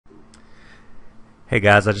Hey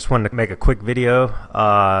guys, I just wanted to make a quick video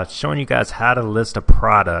showing you guys how to list a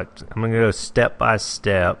product. I'm going to go step by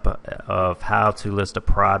step of how to list a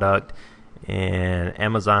product in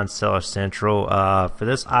Amazon Seller Central. For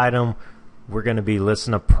this item, we're going to be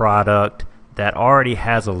listing a product that already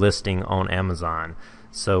has a listing on Amazon.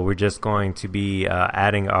 So we're just going to be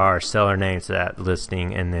adding our seller name to that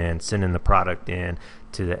listing and then sending the product in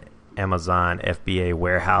to the Amazon FBA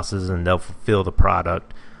warehouses, and they'll fulfill the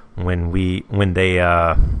product when they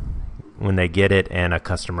get it and a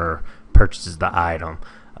customer purchases the item.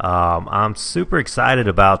 I'm super excited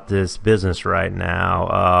about this business right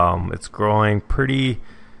now. It's growing pretty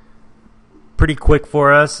quick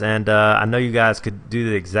for us, and I know you guys could do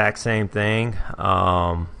the exact same thing.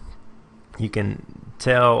 You can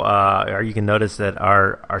tell or you can notice that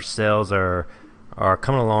our sales are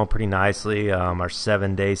coming along pretty nicely. Our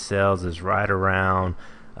 7-day sales is right around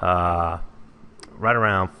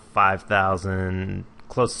 $5,000,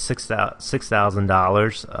 close to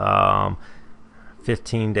 $6,000.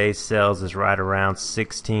 15-day sales is right around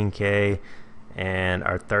 $16K, and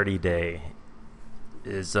our 30-day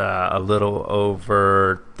is a little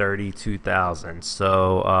over $32,000.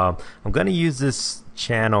 So I'm going to use this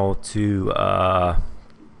channel to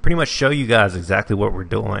pretty much show you guys exactly what we're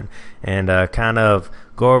doing and kind of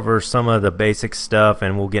go over some of the basic stuff,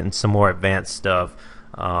 and we'll get in some more advanced stuff.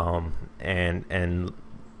 And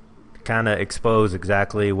kind of expose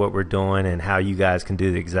exactly what we're doing and how you guys can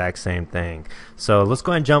do the exact same thing. So let's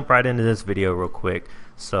go ahead and jump right into this video real quick.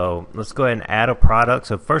 So let's go ahead and add a product.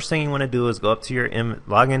 So first thing you want to do is go up to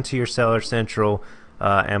log into your Seller Central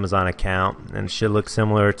Amazon account, and it should look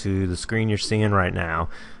similar to the screen you're seeing right now.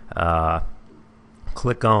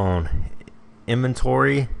 Click on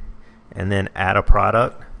inventory and then add a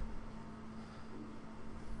product.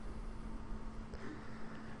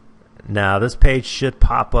 Now this page should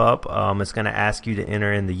pop up. It's going to ask you to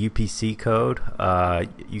enter in the UPC code.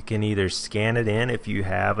 You can either scan it in if you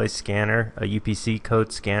have a scanner, a UPC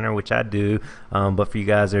code scanner, which I do, but for you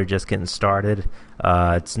guys that are just getting started,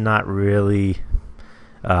 it's not really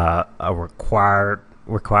a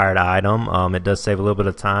required item. It does save a little bit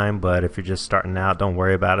of time, but if you're just starting out, don't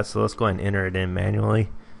worry about it. So let's go ahead and enter it in manually.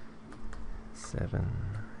 7.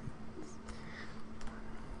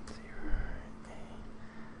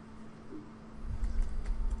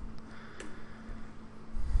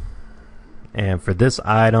 And for this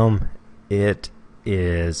item, it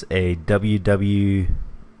is a WW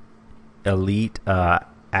Elite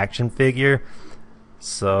action figure.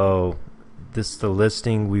 So this is the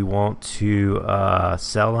listing we want to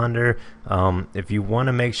sell under. If you want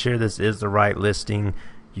to make sure this is the right listing,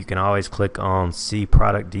 you can always click on see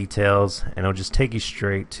product details, and it'll just take you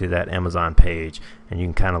straight to that Amazon page, and you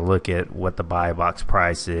can kind of look at what the buy box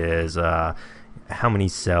price is, how many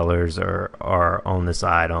sellers are on this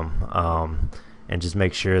item, and just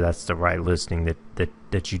make sure that's the right listing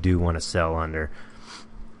that you do want to sell under.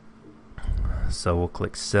 So we'll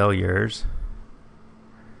click sell yours.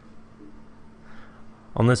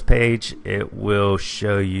 On this page, it will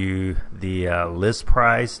show you the list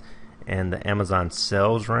price and the Amazon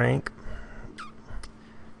sales rank.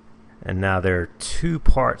 And now there are 2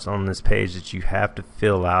 parts on this page that you have to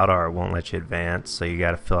fill out, or it won't let you advance. So you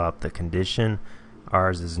got to fill out the condition.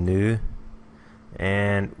 Ours is new,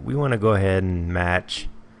 and we want to go ahead and match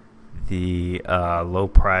the low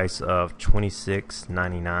price of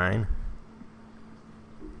 $26.99.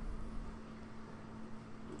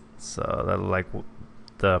 So that's like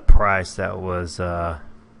the price that was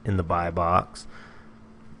in the buy box.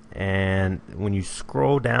 And when you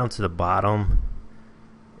scroll down to the bottom,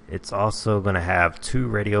 it's also going to have 2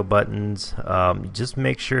 radio buttons. Just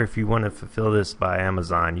make sure if you want to fulfill this by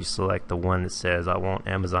Amazon, you select the one that says I want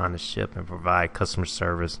Amazon to ship and provide customer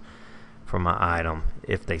service for my item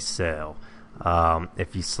if they sell.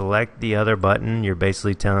 If you select the other button, you're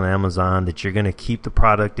basically telling Amazon that you're going to keep the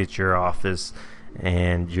product at your office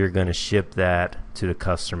and you're going to ship that to the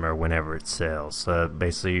customer whenever it sells. So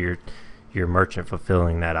basically you're merchant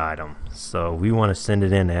fulfilling that item. So we want to send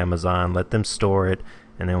it in to Amazon, let them store it,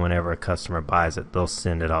 and then whenever a customer buys it, they'll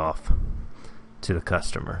send it off to the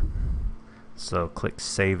customer. So click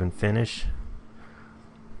save and finish.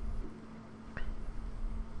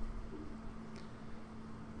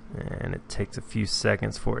 And it takes a few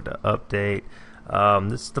seconds for it to update.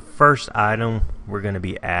 This is the first item we're going to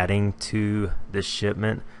be adding to this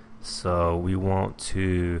shipment. So we want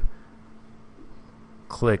to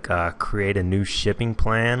click create a new shipping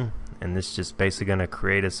plan, and this is just basically going to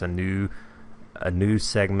create us a new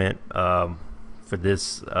segment for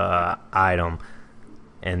this item.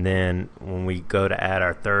 and then when we go to add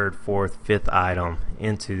our third, fourth, fifth item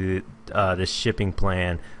into the shipping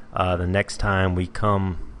plan, the next time we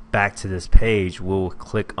come back to this page, we'll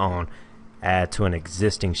click on add to an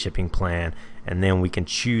existing shipping plan, and then we can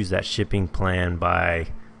choose that shipping plan by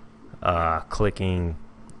clicking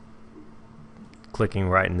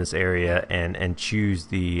right in this area and choose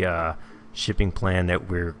the shipping plan that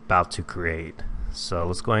we're about to create. So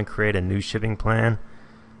let's go ahead and create a new shipping plan.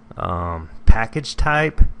 Package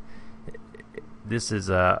type, this is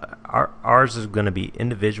ours is going to be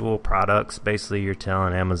individual products. Basically, you're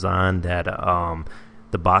telling Amazon that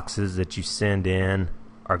the boxes that you send in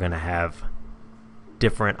are going to have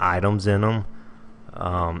different items in them.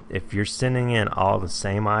 If you're sending in all the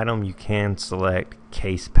same item, you can select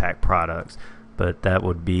case pack products, but that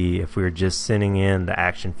would be if we were just sending in the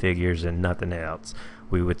action figures and nothing else,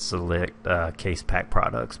 we would select case pack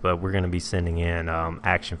products. But we're going to be sending in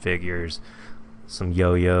action figures, some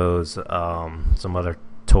yo-yos, some other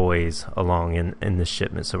toys along in the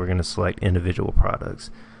shipment, so we're going to select individual products.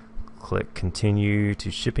 Click continue to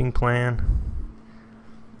shipping plan,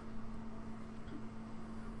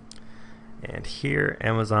 and here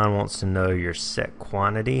Amazon wants to know your set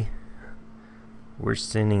quantity. We're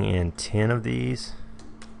sending in 10 of these,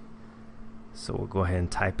 so we'll go ahead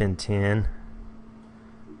and type in 10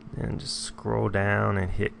 and just scroll down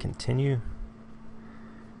and hit continue.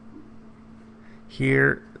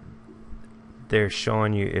 Here they're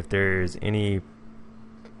showing you if there's any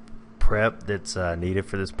prep that's needed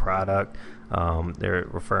for this product. They're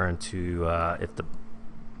referring to if the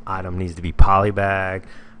item needs to be polybagged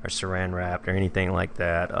or saran wrapped or anything like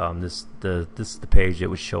that. This is the page that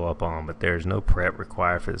would show up on, but there's no prep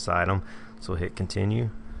required for this item, so we'll hit continue.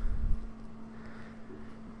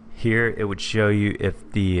 Here it would show you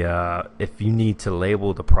if you need to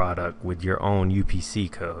label the product with your own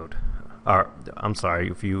UPC code, or I'm sorry,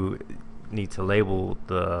 if you need to label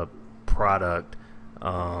the product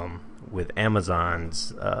with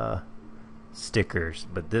Amazon's stickers,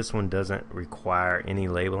 but this one doesn't require any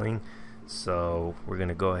labeling, so we're going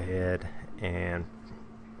to go ahead and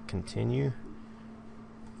continue.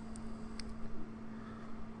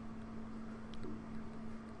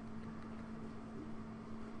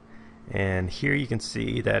 And here you can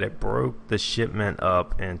see that it broke the shipment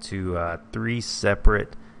up into 3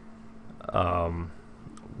 separate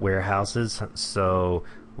warehouses. So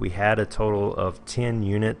we had a total of 10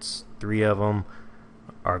 units. 3 of them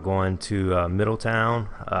are going to Middletown,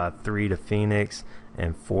 3 to Phoenix,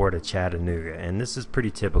 and 4 to Chattanooga. And this is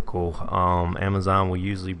pretty typical. Amazon will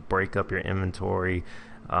usually break up your inventory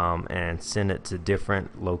and send it to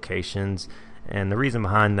different locations. And the reason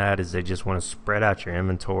behind that is they just want to spread out your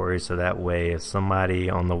inventory, so that way if somebody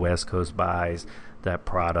on the West Coast buys that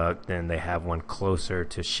product, then they have one closer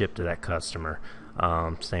to ship to that customer.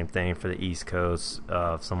 Same thing for the East Coast.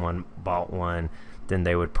 If someone bought one, then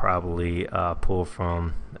they would probably pull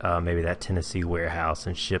from maybe that Tennessee warehouse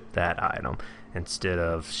and ship that item instead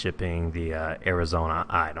of shipping the Arizona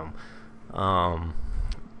item.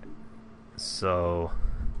 So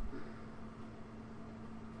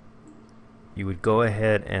you would go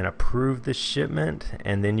ahead and approve the shipment,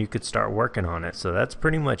 and then you could start working on it. So that's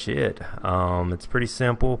pretty much it. It's pretty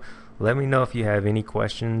simple. Let me know if you have any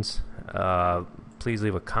questions. Please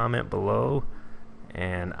leave a comment below,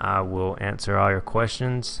 and I will answer all your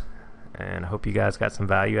questions. And I hope you guys got some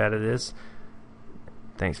value out of this.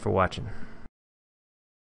 Thanks for watching.